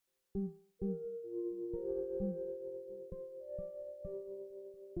Okay,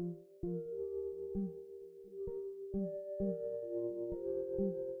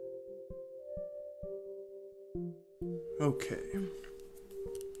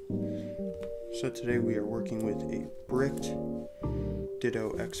 so today we are working with a bricked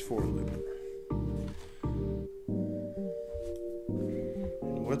Ditto X4 Looper.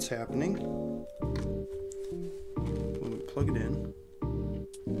 And what's happening when we plug it in,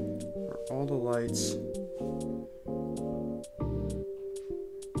 are all the lights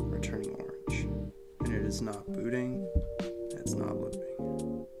are turning orange, and it is not booting, it's not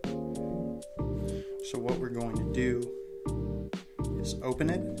looping. So what we're going to do is open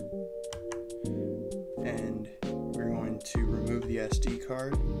it, and we're going to remove the SD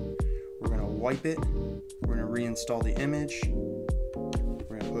card. We're going to wipe it. We're going to reinstall the image.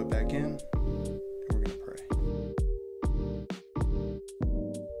 We're going to put it back in, and we're going to pray.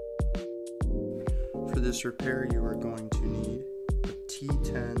 For this repair, you are going to need a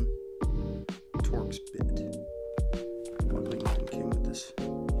T10 Torx bit. It came with this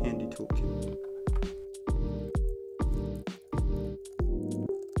handy toolkit.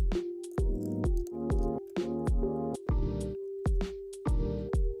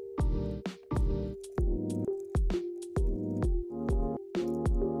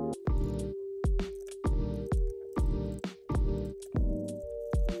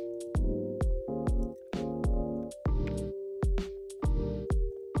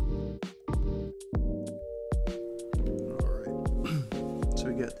 So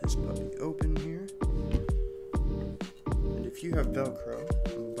we got this puppy open here, and if you have Velcro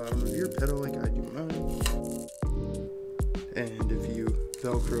on the bottom of your pedal like I do mine, and if you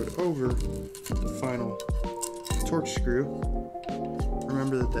Velcroed over the final Torx screw,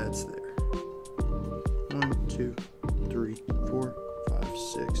 remember that that's there. 1, 2, 3, 4, 5,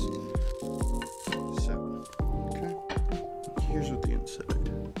 6, 7. Okay, here's what the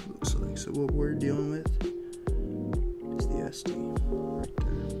inside looks like. So what we're dealing with is the SD.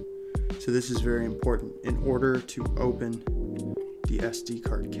 So this is very important. In order to open the SD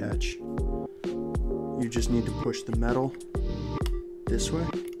card catch, you just need to push the metal this way,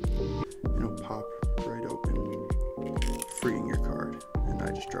 and it'll pop right open, freeing your card. And I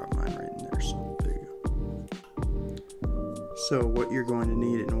just dropped mine right in there, so there you go. So what you're going to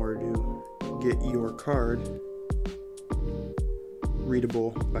need in order to get your card readable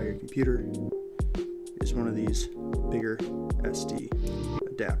by your computer is one of these bigger SD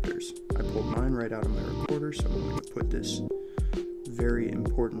adapters. I pulled mine right out of my recorder, so I'm going to put this very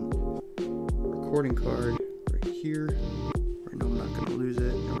important recording card right here, where I know I'm not going to lose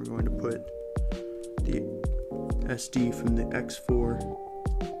it, and we're going to put the SD from the X4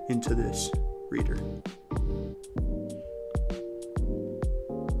 into this reader.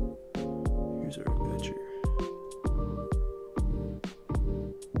 Here's our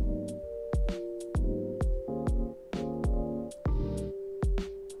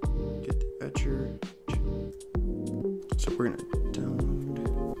etcher. So we're going to download.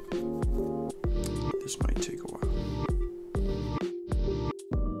 This might take a while.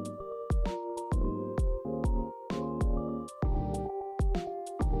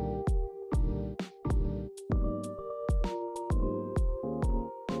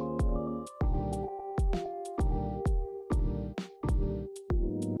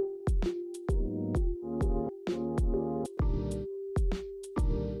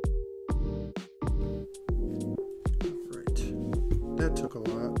 That took a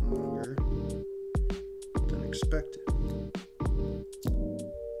lot longer than expected.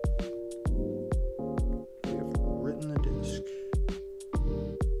 We have written the disk.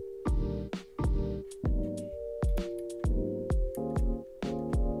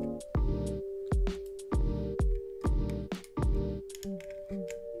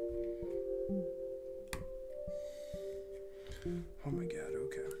 Oh my god,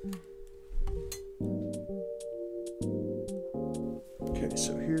 okay. Okay,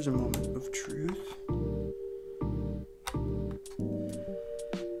 so here's a moment of truth.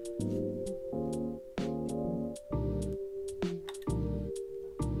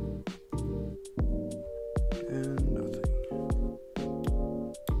 And nothing.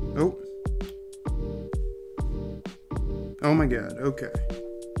 Oh. Oh my god, okay.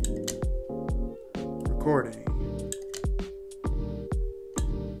 Recording.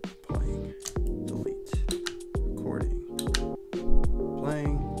 Playing. Delete. Recording.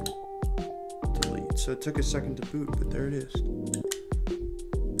 Playing. Delete. So it took a second to boot, but there it is.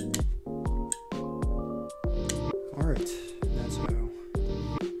 Alright.